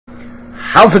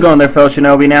How's it going there, fellow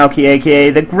Shinobi? Naoki, aka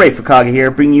the Great Fukaga here,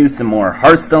 bringing you some more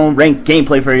Hearthstone ranked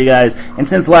gameplay for you guys. And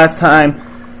since last time,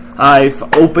 I've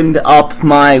opened up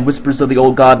my Whispers of the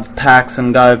Old God packs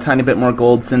and got a tiny bit more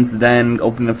gold since then,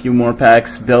 opened a few more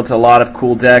packs, built a lot of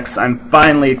cool decks. I'm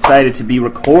finally excited to be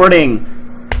recording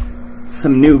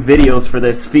some new videos for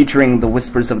this featuring the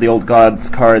Whispers of the Old Gods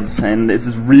cards, and this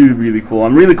is really cool.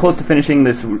 I'm really close to finishing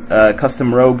this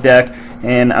custom rogue deck,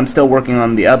 and I'm still working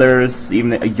on the others,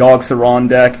 even a Yogg-Saron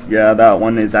deck. Yeah, that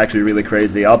one is actually really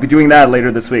crazy. I'll be doing that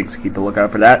later this week, so keep a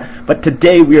lookout for that. But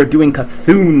today we are doing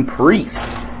Cthulhu Priest,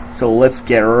 so let's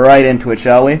get right into it,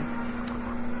 shall we?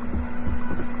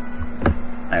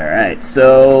 Alright,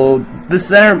 so the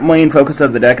center main focus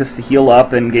of the deck is to heal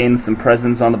up and gain some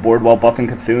presence on the board while buffing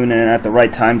Cthulhu, and at the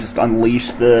right time just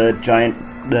unleash the giant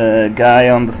guy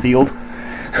on the field.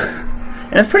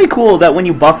 And it's pretty cool that when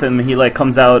you buff him, he like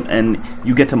comes out and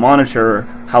you get to monitor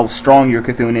how strong your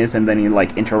Cthulhu is, and then he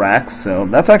like interacts, so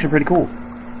that's actually pretty cool.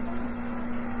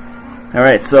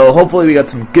 Alright, so hopefully we got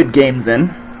some good games in.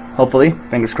 Hopefully,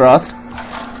 fingers crossed.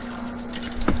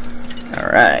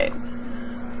 Alright.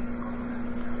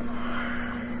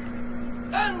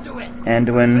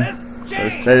 Anduin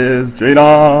versus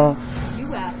Jaina.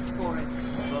 You asked for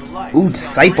it. Ooh,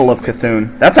 Disciple of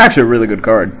Cthulhu. That's actually a really good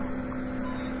card.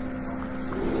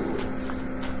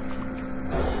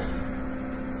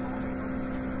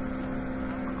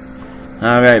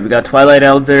 Alright, we got Twilight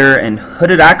Elder and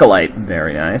Hooded Acolyte.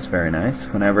 Very nice, very nice.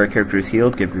 Whenever a character is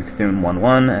healed, give your Cthulhu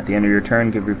 1/1. At the end of your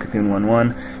turn, give your Cthulhu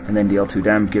 1/1. And then deal 2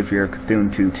 damage, give your Cthulhu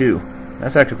 2/2.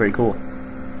 That's actually pretty cool.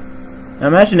 Now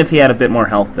imagine if he had a bit more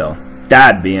health, though.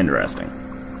 That'd be interesting.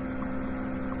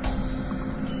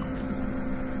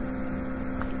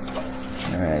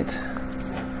 Alright.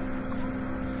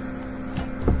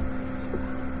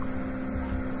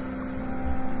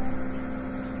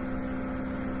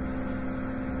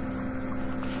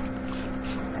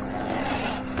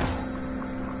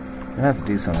 I have to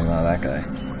do something about that guy.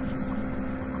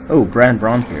 Oh, Brand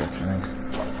Bronzebeard. Nice.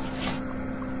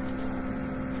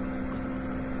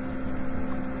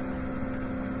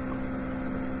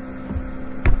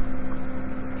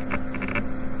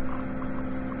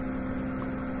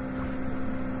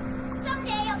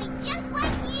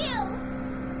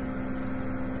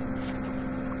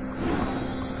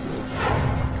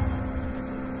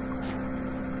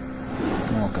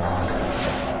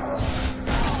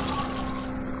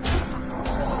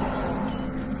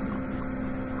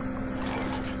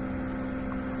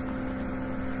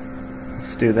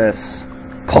 Let's do this.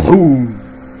 Cthulhu!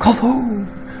 Cthulhu!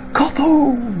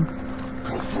 Cthulhu!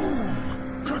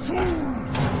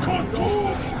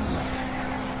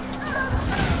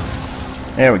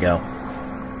 There we go.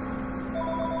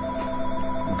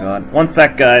 Oh god. One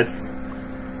sec, guys.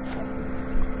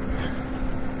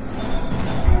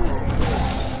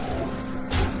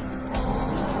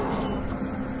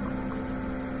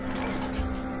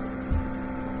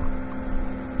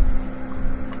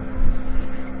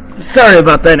 Sorry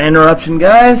about that interruption,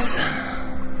 guys.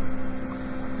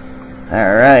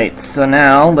 Alright, so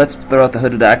now let's throw out the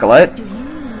Hooded Acolyte. Do you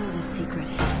know the secret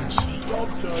handshake?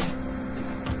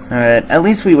 Alright, at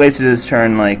least we wasted his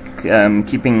turn, like,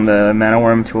 keeping the Mana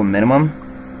Worm to a minimum,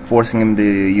 forcing him to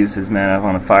use his mana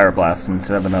on a Fire Blast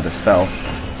instead of another spell.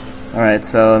 Alright,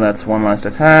 so that's one last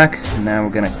attack, and now we're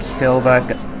gonna kill that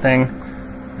thing.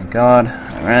 My god,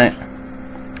 alright.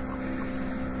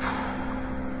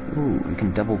 Ooh, we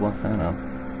can double buff that up.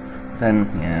 Then,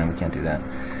 yeah, we can't do that.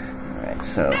 Alright,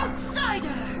 so... Outsider!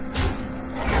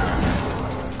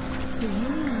 Do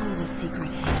you know the secret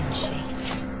handshake?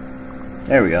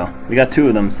 There we go. We got 2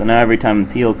 of them, so now every time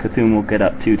it's healed, Cthulhu will get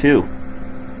up 2/2.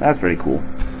 That's pretty cool.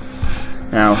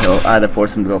 Now he'll either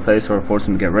force him to go face or force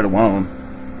him to get rid of one of them.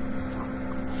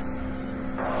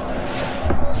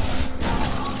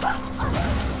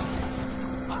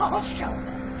 I'll show them.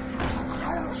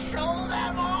 I'll show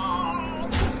them all.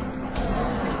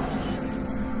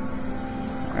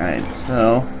 Alright,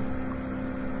 so...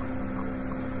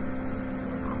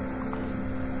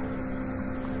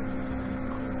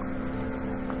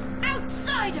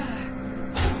 Outsider!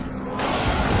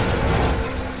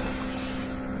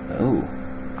 Oh.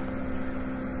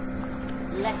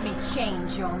 Let me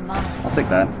change your mind. I'll take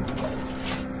that.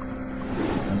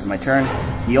 My turn.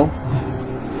 Heal.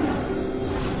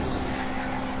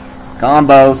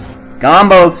 Combos.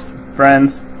 Combos,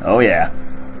 friends. Oh yeah.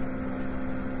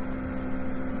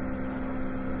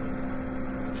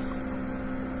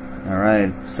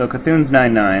 Alright, so Cthulhu's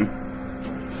 9/9.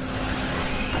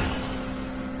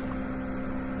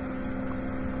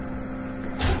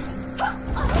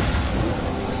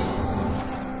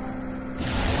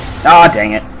 Ah,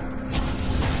 dang it.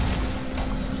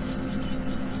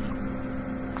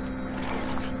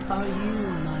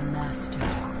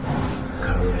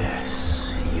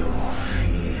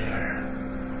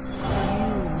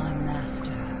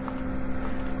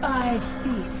 I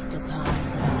feast upon the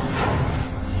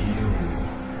You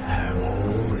have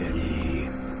already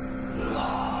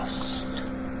lost.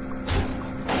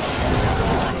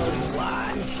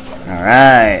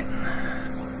 Alright.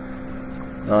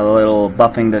 A little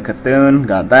buffing to Cthulhu,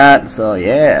 got that, so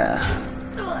yeah.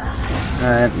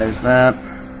 Alright, there's that.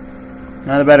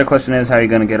 Now the better question is, how are you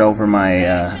going to get over my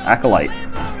Acolyte?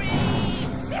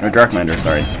 Or Darkmender,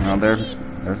 sorry. Well, there's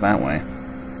that way.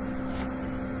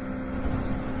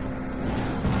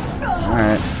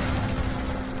 Alright.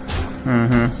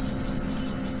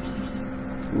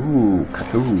 Ooh,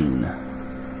 Cthulhu.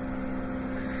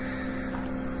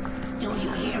 Do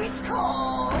you hear its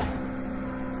call?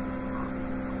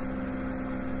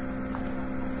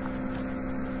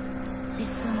 Is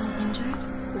someone injured?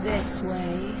 This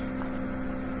way.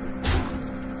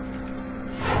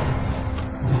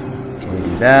 Can we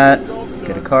do that?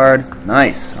 Get a card.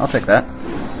 Nice. I'll take that.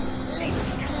 Listen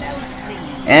closely.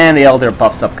 And the Elder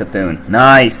buffs up Cthulhu.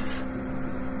 Nice.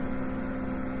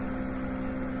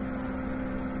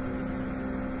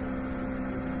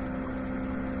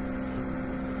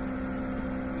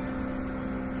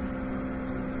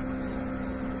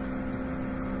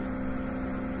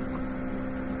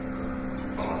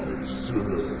 I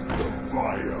serve the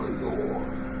Fire Lord.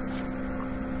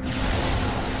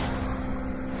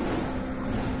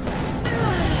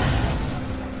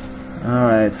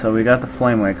 Alright, so we got the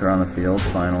Flame Waker on the field,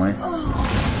 finally. Alright,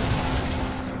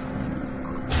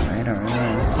 alright.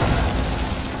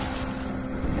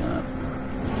 Yeah.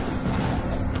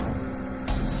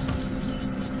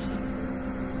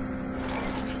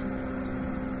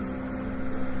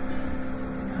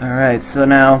 Alright, so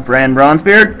now Bran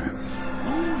Bronzebeard.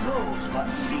 Who knows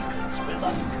what secrets will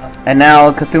uncover? And now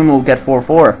Cthulhu will get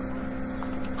 4/4.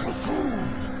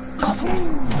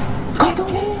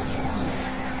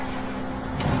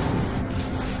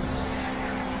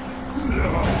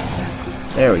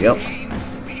 There we go.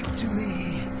 Speak to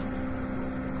me.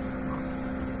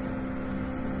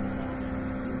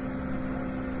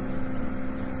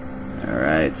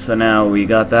 Alright, so now we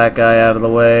got that guy out of the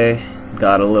way.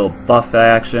 Got a little buff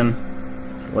action.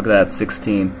 So look at that,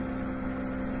 16.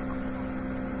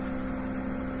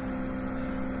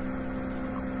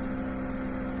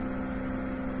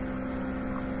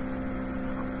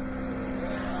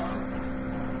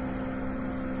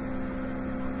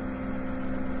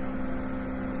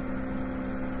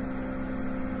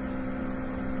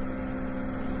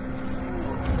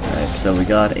 Alright, so we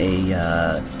got a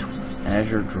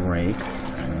Azure Drake.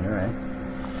 Alright.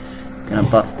 Gonna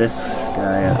buff this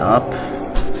guy up.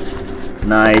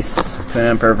 Nice. Twin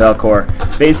Emperor Velcor.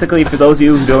 Basically, for those of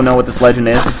you who don't know what this legend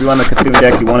is, if you want a Cthulhu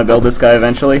deck, you want to build this guy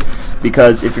eventually.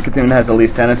 Because if your Cthulhu has at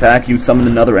least 10 attack, you summon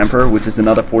another Emperor, which is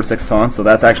another 4/6 taunt, so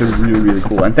that's actually really, really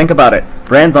cool. And think about it.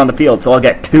 Bran's on the field, so I'll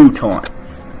get 2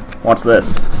 taunts. Watch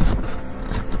this.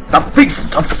 The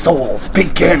Feast of Souls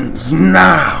begins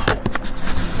now!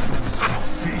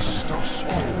 Feast of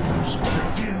Souls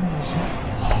begins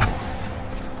now.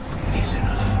 Is an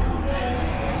illusion.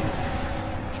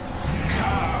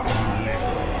 Come,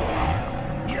 little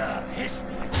one. You're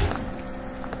history.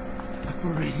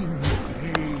 Bring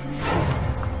pain.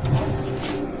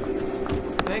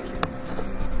 Thank you.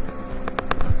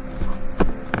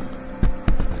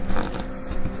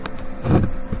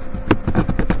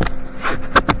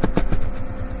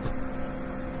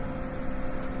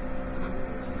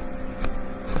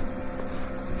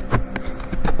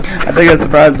 I think I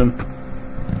surprised him.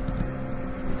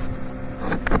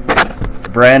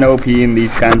 Bran OP in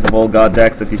these kinds of old god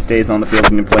decks if he stays on the field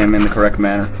and you play him in the correct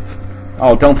manner.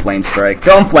 Oh, don't Flame Strike.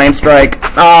 Don't Flame Strike!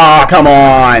 Oh, come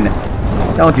on!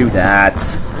 Don't do that.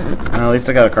 Well, at least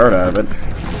I got a card out of it.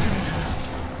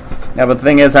 Yeah, but the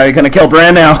thing is, how are you gonna kill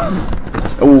Bran now?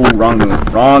 Ooh, wrong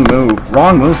move. Wrong move.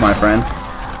 Wrong move, my friend.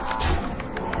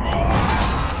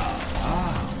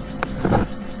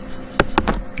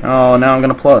 Oh, now I'm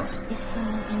gonna plus. Is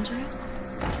someone injured?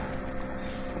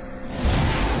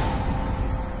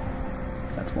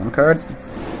 That's 1 card.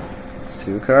 That's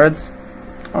 2 cards.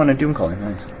 Oh, and a Doomcaller.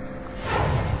 Nice.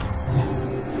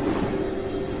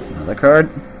 That's another card.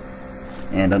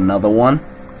 And another one.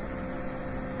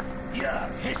 You're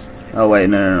history. Oh, wait.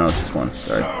 No. It's just 1.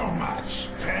 Sorry. So much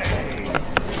pain.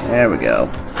 There we go.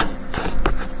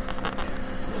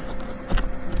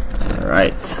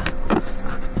 Alright.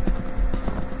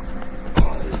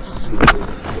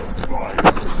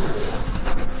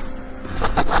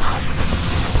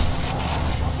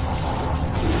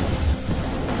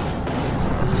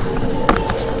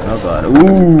 Oh god.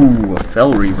 Ooh, a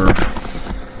Fell Reaver.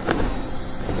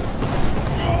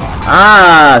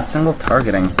 Ah, single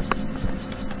targeting.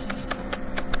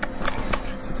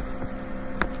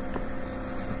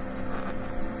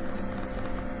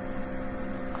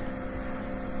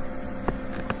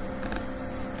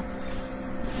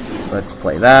 Let's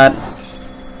play that.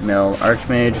 Mill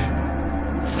Archmage.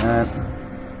 That.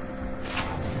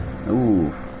 Ooh.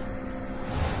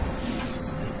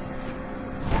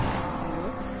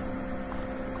 Whoops.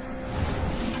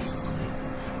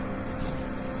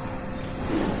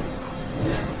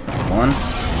 One.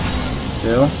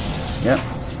 Two. Yep.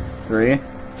 Three.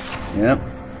 Yep.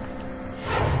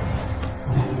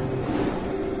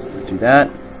 Let's do that.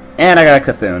 And I got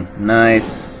a Cthulhu.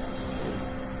 Nice.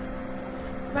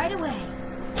 Right away.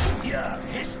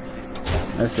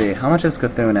 Let's see. How much is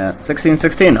Cthulhu at?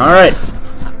 1616. Alright.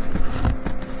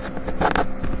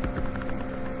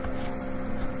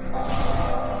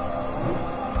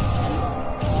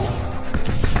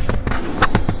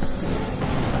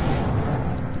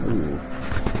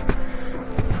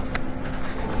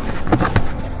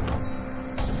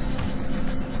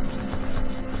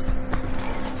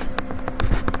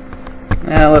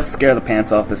 Yeah, let's scare the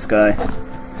pants off this guy.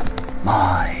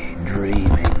 My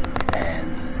dreaming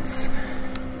ends.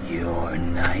 Your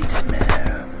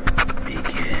nightmare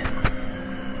begins.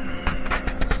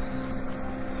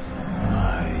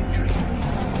 My dreaming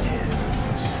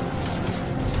ends.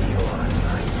 Your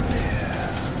nightmare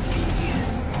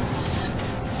begins.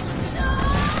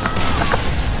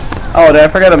 Oh, did I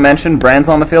forget to mention Brand's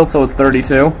on the field, so it's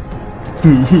 32?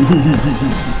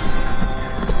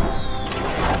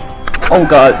 Oh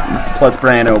god, it's plus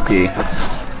Brand OP.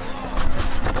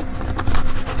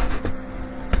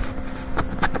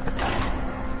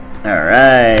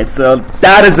 Alright, so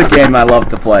that is a game I love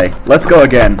to play. Let's go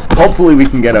again. Hopefully we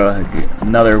can get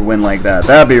another win like that.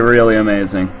 That'd be really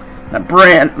amazing. That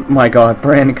Brand, my god,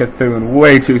 Brand Cthulhu,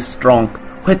 way too strong.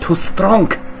 Way too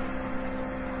strong.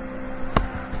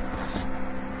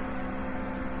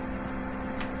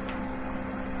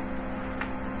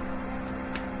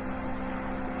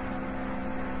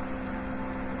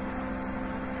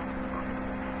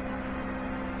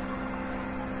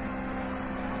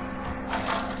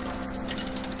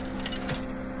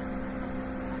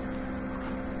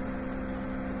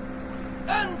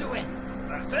 Anduin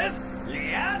versus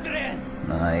Liadrin.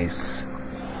 Nice.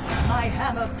 My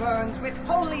hammer burns with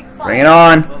holy fire. Bring it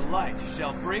on. The light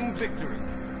shall bring victory.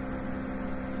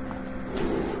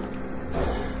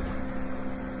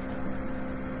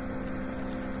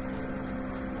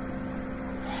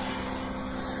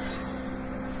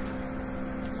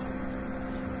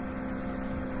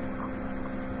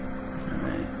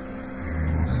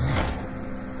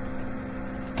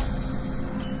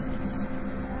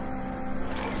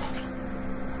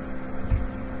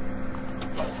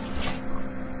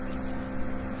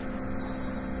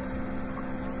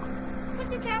 Put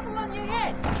this apple on your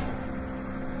head.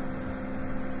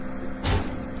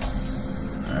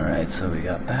 Alright, so we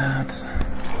got that.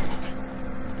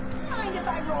 Mind if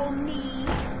I roll me?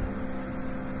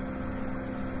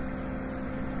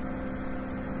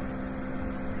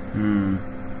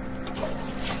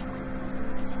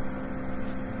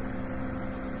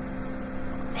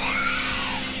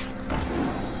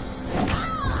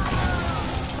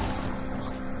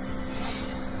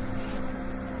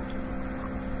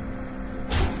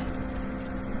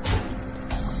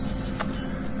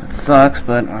 Sucks,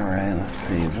 but alright, let's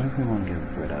see. What do we want to get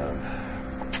rid of?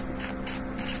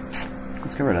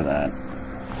 Let's get rid of that.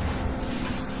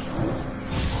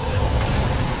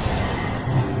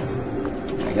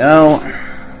 There we go.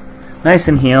 Nice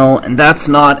and heal, and that's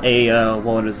not a,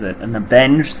 what is it? An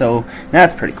avenge, so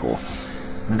that's pretty cool.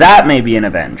 That may be an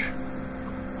avenge.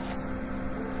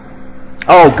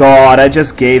 Oh god, I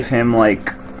just gave him like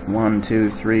 1,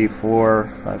 2, 3, 4,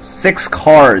 5, 6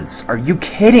 cards. Are you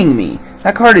kidding me?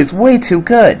 That card is way too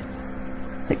good.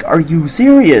 Like, are you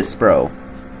serious, bro?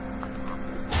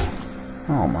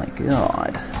 Oh my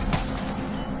god.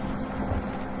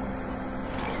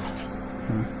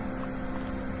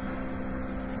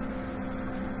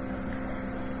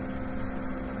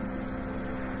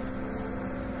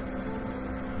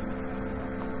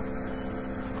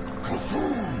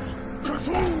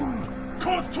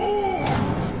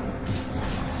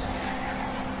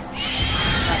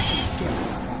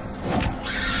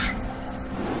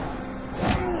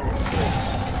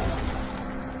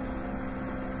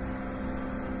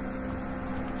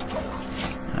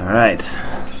 Alright.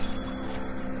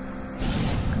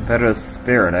 Competitive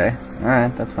spirit, eh?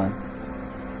 Alright, that's fine.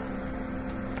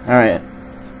 Alright.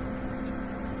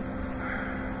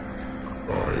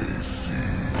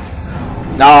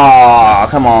 Oh,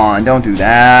 come on, don't do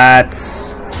that.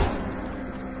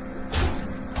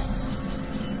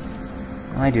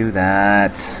 Why do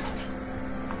that?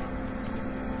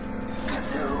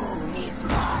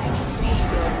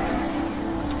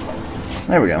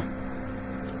 There we go.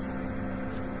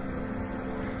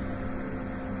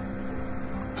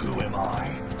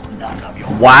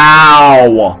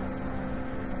 Wow!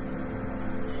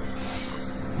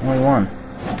 Only one.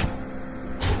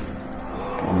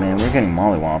 Oh man, we're getting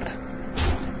mollywopped.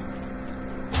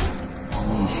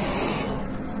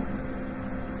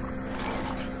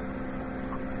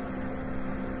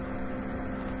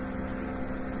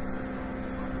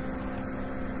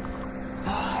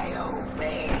 I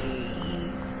obey.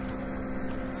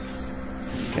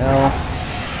 Go.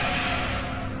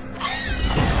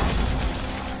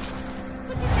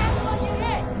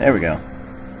 There we go.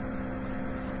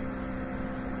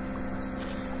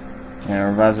 Yeah, it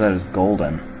revives that as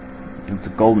golden. It's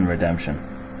a golden redemption.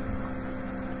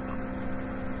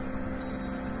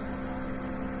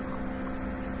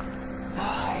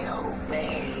 I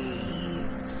obey.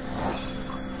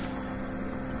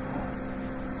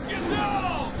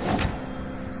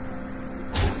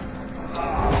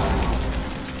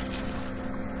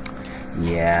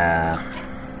 Yeah.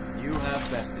 You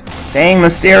have bested. Dang,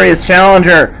 mysterious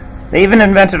challenger! They even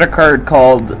invented a card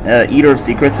called Eater of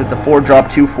Secrets. It's a 4-drop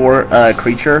 2/4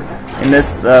 creature in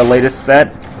this latest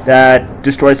set that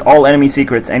destroys all enemy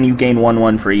secrets, and you gain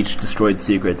 1/1 for each destroyed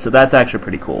secret. So that's actually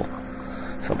pretty cool.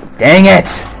 So dang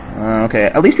it! Okay,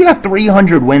 at least we got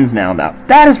 300 wins now.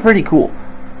 That is pretty cool.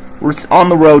 We're on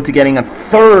the road to getting a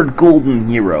 3rd golden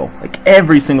hero. Like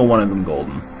every single one of them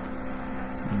golden.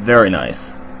 Very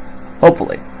nice.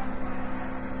 Hopefully.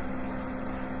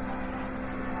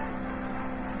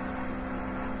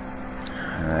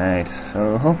 Alright,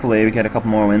 so hopefully we get a couple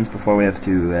more wins before we have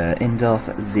to end off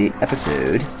the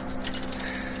episode.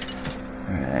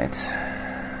 Alright.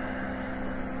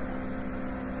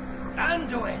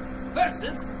 Anduin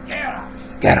versus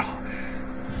Garrosh. Get off!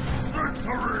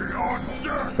 Victory on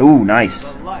death. Ooh,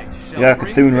 nice. The light shall You got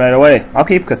bring Cthulhu right victory. away. I'll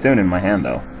keep Cthulhu in my hand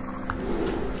though.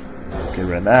 Get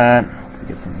rid of that. Hopefully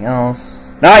get something else.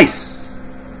 Nice!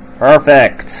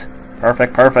 Perfect!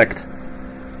 Perfect, perfect.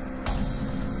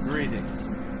 Greetings.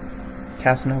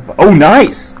 Casanova. Oh,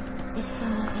 nice!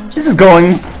 This is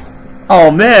going... Oh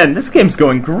man, this game's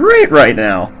going great right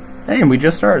now. Hey, we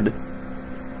just started.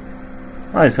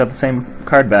 Oh, he's got the same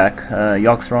card back.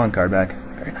 Yogg-Saron card back.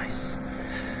 Very nice.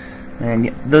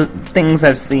 And the things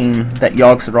I've seen that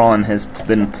Yogg-Saron has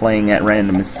been playing at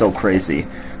random is so crazy.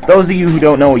 Those of you who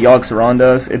don't know what Yogg-Saron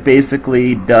does, it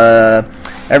basically,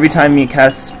 every time you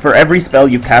cast, for every spell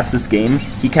you cast this game,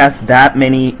 he casts that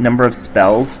many number of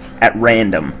spells at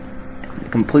random.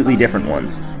 Completely different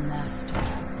ones.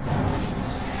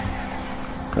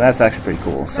 So that's actually pretty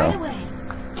cool, so.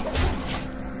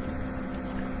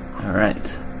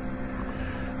 Alright.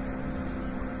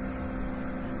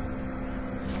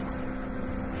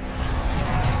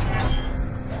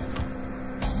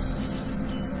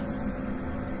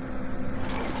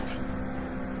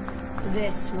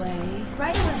 This way.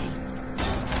 Right away.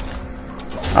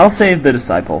 I'll save the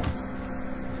disciple.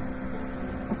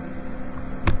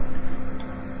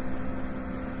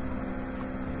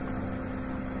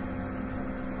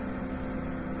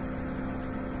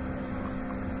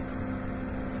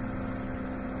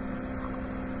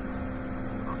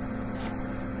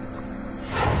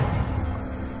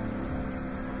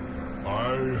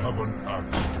 I have an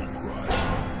axe to grind.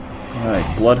 Alright,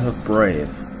 Bloodhook Brave.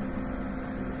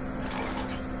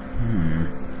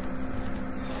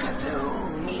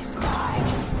 Cthulhu is mine.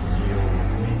 Your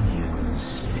minions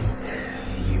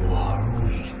think you are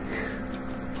weak.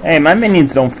 Hey, my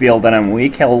minions don't feel that I'm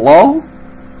weak. Hello?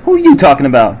 Who are you talking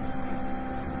about?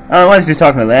 Unless you're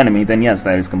talking to the enemy, then yes,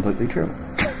 that is completely true.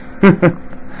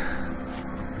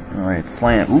 Alright,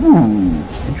 slam. Ooh,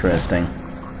 interesting.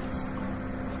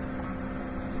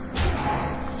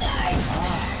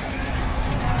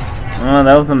 Oh,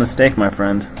 that was a mistake, my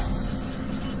friend.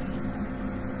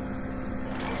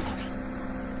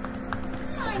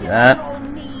 Do that.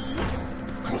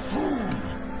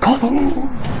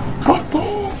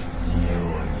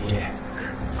 Your deck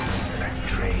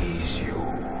betrays you.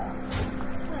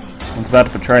 It's about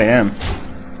to betray him.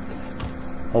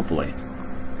 Hopefully.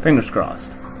 Fingers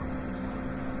crossed.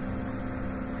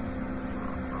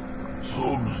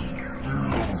 Some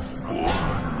still fun.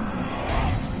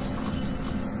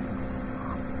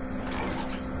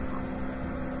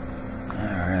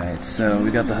 Alright, so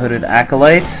we got the Hooded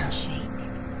Acolyte.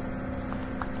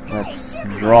 Let's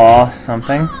draw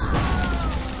something.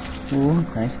 Ooh,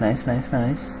 nice, nice, nice,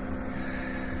 nice.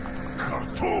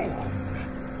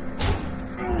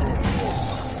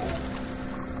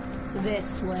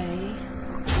 This way.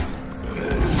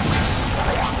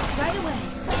 Right away.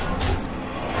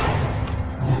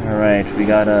 Alright, we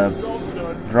got a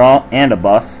draw and a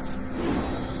buff.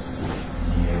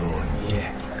 Your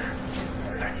deck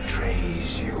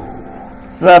betrays you.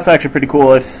 So that's actually pretty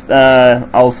cool. If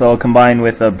also combined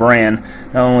with a Bran,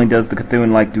 not only does the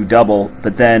Cthulhu like do double,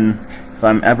 but then if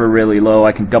I'm ever really low,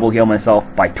 I can double heal myself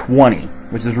by 20,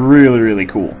 which is really, really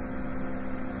cool.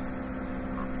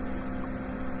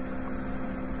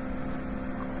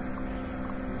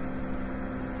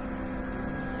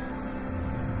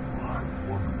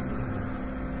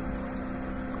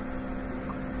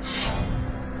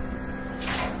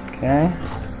 Okay.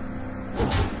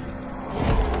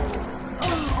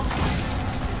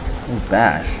 Ooh,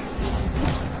 bash.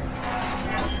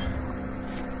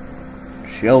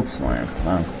 Shield slam.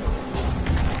 Wow.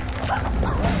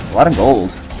 A lot of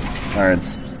gold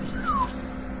cards.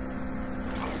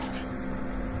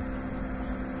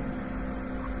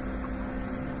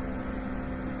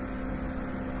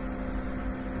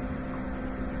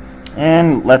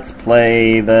 And let's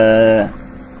play the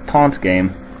taunt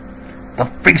game. The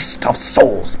Feast of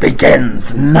Souls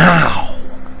begins now!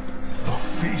 The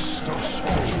Feast of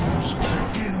Souls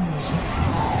begins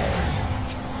now.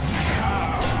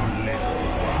 Come, little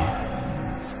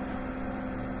ones.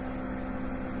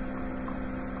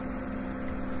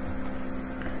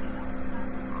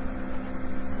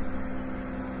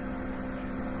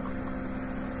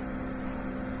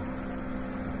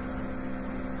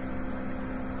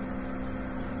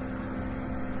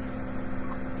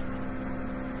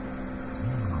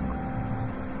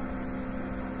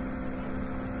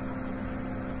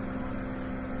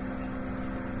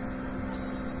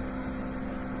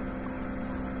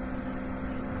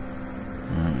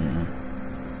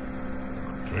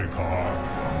 Take heart.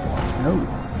 No.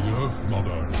 The Earth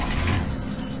Mother lives.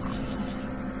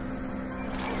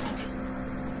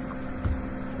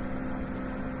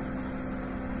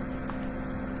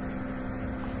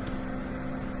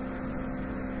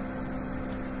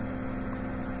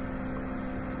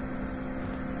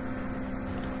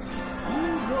 Who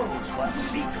knows what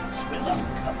secrets will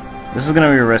uncover? This is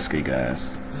gonna be risky, guys.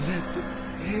 Let the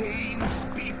pain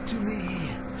speak to me.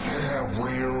 There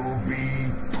will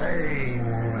be pain.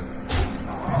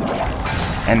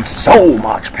 And so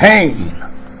much pain!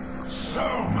 So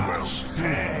much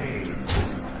pain.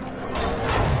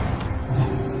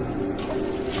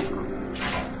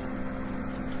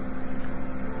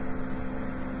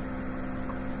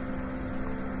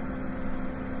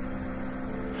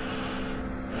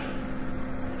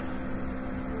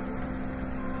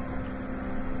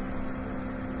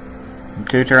 In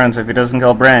 2 turns, if he doesn't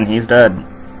kill Bran, he's dead.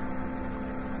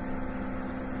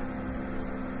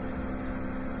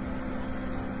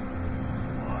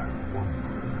 I wonder.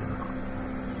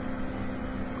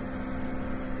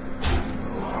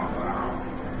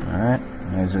 Alright,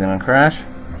 is it gonna crash?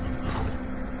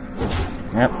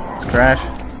 Yep, it's crash.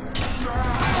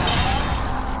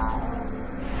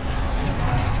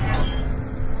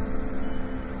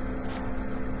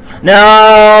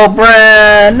 No,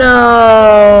 Bran,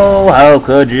 no! How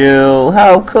could you?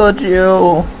 How could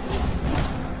you?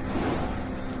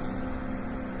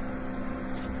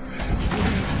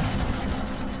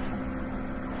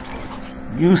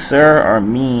 You, sir, are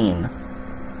mean.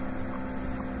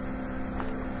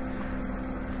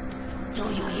 Do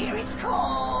you hear its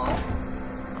call?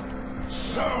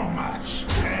 So much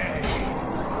pain.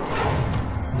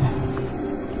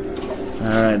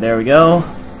 Alright, there we go.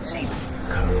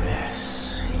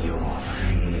 Caress your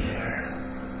fear.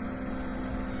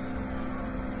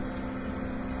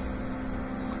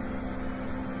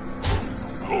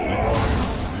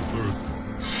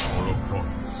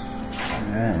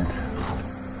 Alright.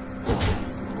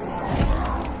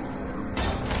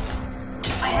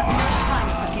 I have no time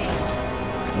for games.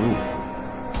 Ooh.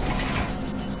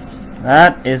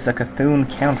 That is a Cthulhu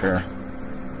counter.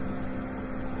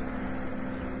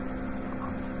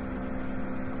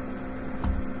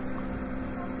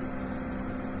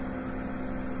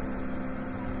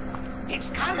 It's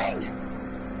coming.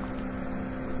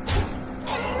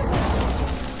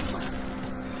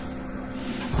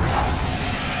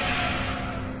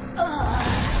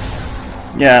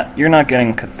 Yeah, you're not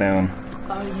getting Cthulhu.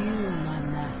 Are you my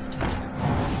master?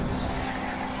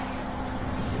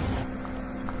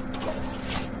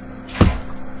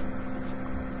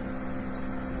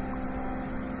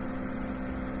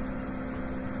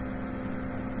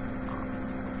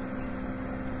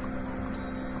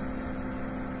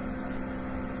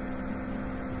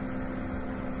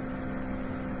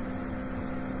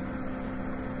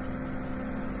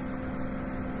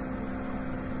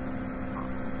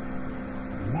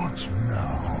 What now?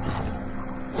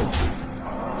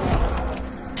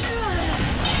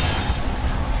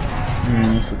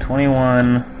 So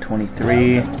 21,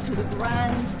 23. Welcome to the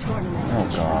grand tournament. Oh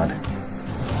god.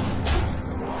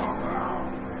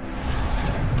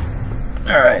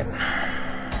 Alright.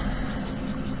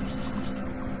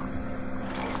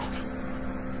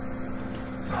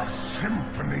 The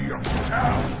symphony of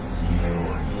town.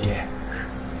 Your deck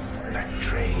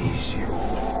betrays you.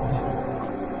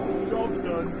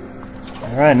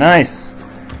 Alright, nice.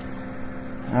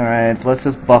 Alright, let's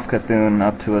just buff Cthulhu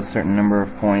up to a certain number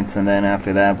of points, and then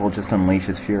after that we'll just unleash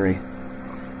his fury.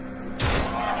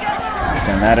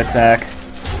 Stand that attack.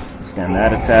 Stand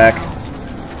that attack.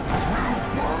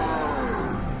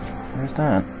 Where's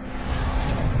that?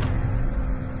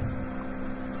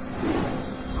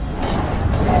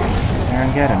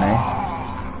 Aaron getting, eh?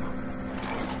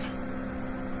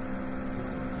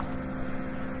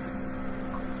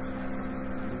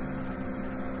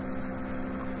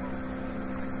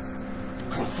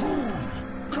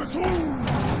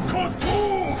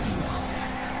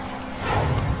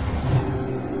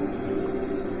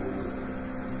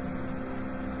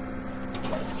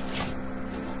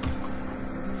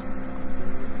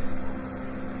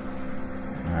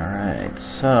 Alright,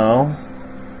 so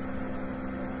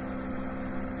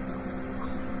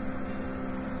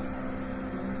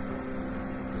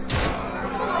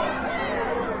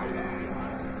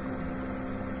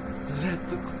Let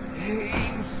the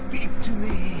pain speak to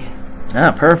me.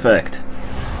 ah, perfect.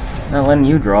 Not letting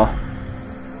you draw.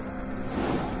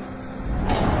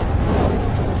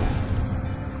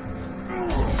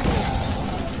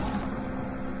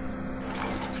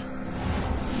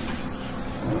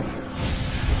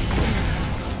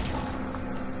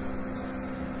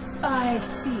 I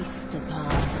feast upon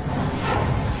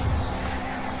light.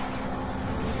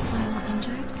 Is someone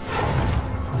injured?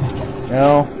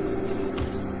 No.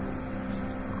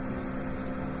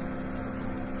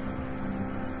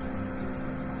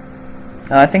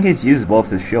 I think he's used both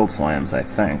his shield slams, I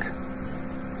think.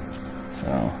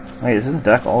 So, wait, is his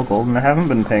deck all golden? I haven't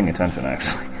been paying attention,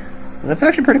 actually. That's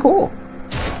actually pretty cool.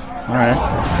 Alright,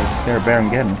 let's stare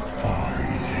Baron-Geddon.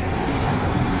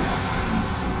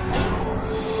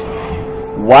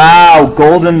 Wow,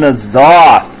 Golden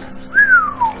Nazoth!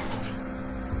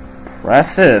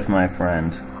 Impressive, my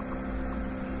friend.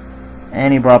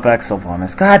 And he brought back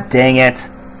Sylvanas. God dang it!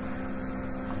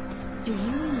 Do you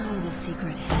know the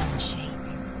secret handshake?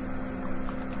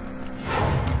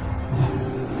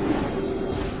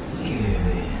 Give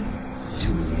in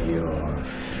to your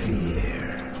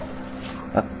fear.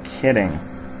 Kidding.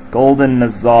 Golden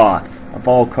Nazoth. Of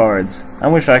all cards. I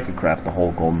wish I could craft the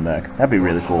whole golden deck. That'd be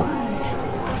really cool.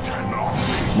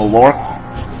 Malork?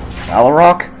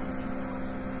 Alarok?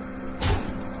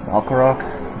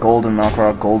 Malkorok? Golden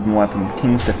Malkorok, golden weapon,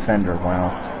 King's Defender,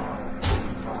 wow.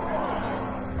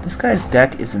 This guy's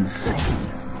deck is insane.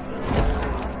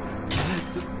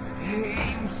 Let the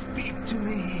pain speak to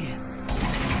me.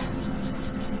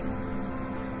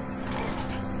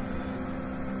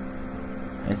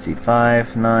 I see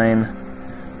 5, 9,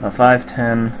 5,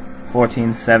 10,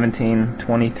 14, 17,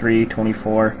 23,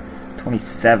 24,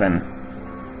 27.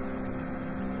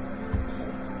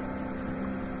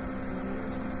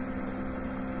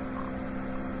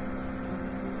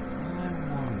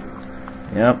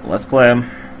 Yep, let's play him.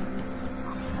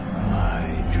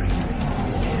 My dreaming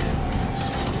ends.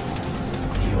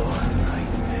 Your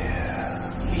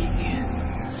nightmare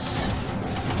begins.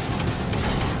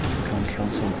 Don't kill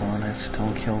Sylvanas,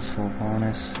 don't kill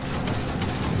Sylvanas.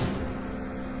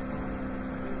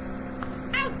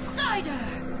 Outsider!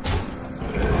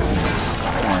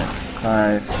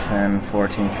 Alright, 5, 10,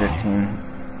 14, 15,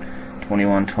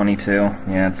 21, 22.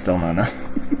 Yeah, it's still not enough.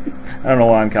 I don't know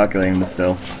why I'm calculating, but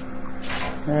still.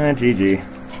 GG.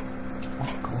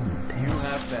 Oh, golden, damn. You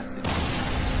have vested.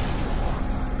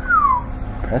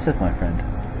 Impressive, my friend.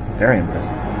 Very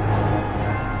impressive.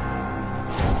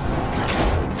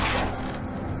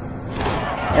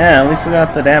 Yeah, at least we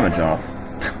got the damage off.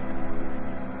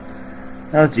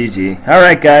 That was GG.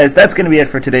 Alright guys, that's going to be it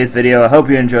for today's video. I hope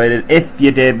you enjoyed it. If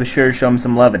you did, be sure to show me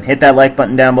some love and hit that like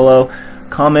button down below.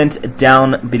 Comment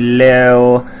down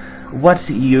below what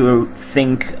you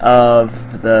think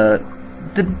of the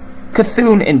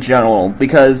Cthulhu in general,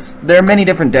 because there are many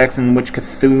different decks in which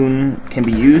Cthulhu can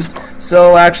be used.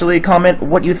 So actually comment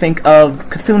what you think of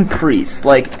Cthulhu Priest.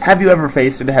 Like, have you ever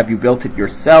faced it? Have you built it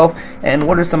yourself? And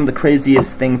what are some of the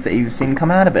craziest things that you've seen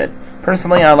come out of it?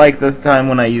 Personally, I like the time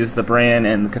when I used the Bran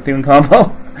and the Cthulhu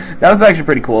combo. That was actually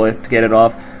pretty cool to get it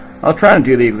off. I was trying to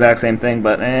do the exact same thing,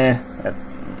 but I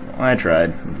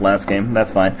tried last game.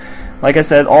 That's fine. Like I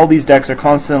said, all these decks are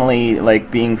constantly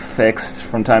like being fixed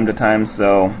from time to time,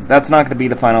 so that's not going to be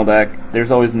the final deck.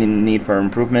 There's always need for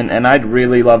improvement, and I'd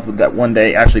really love that one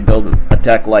day actually build a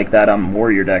deck like that on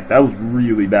Warrior deck. That was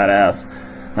really badass.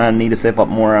 I need to save up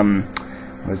more,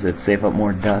 what is it, save up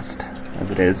more dust.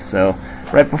 as it is. So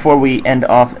right before we end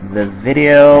off the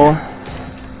video,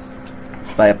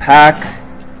 let's buy a pack.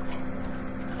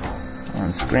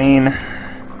 On screen,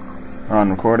 or on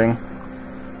recording,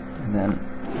 and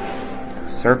then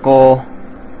circle,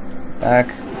 back,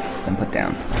 then put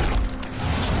down.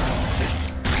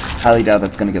 Highly doubt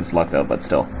that's going to give us luck though, but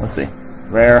still, let's see.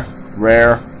 Rare,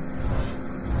 rare,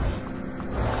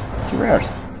 2 rares.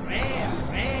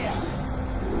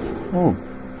 Oh,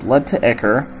 Blood to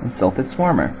Ichor and Silphid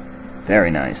Swarmer.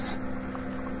 Very nice.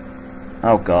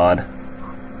 Oh god.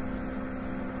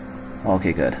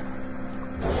 Okay, good.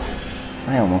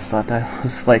 I almost thought that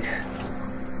was like...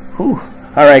 Whew.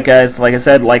 Alright guys, like I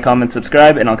said, like, comment,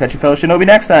 subscribe, and I'll catch you fellow Shinobi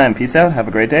next time. Peace out, have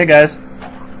a great day guys.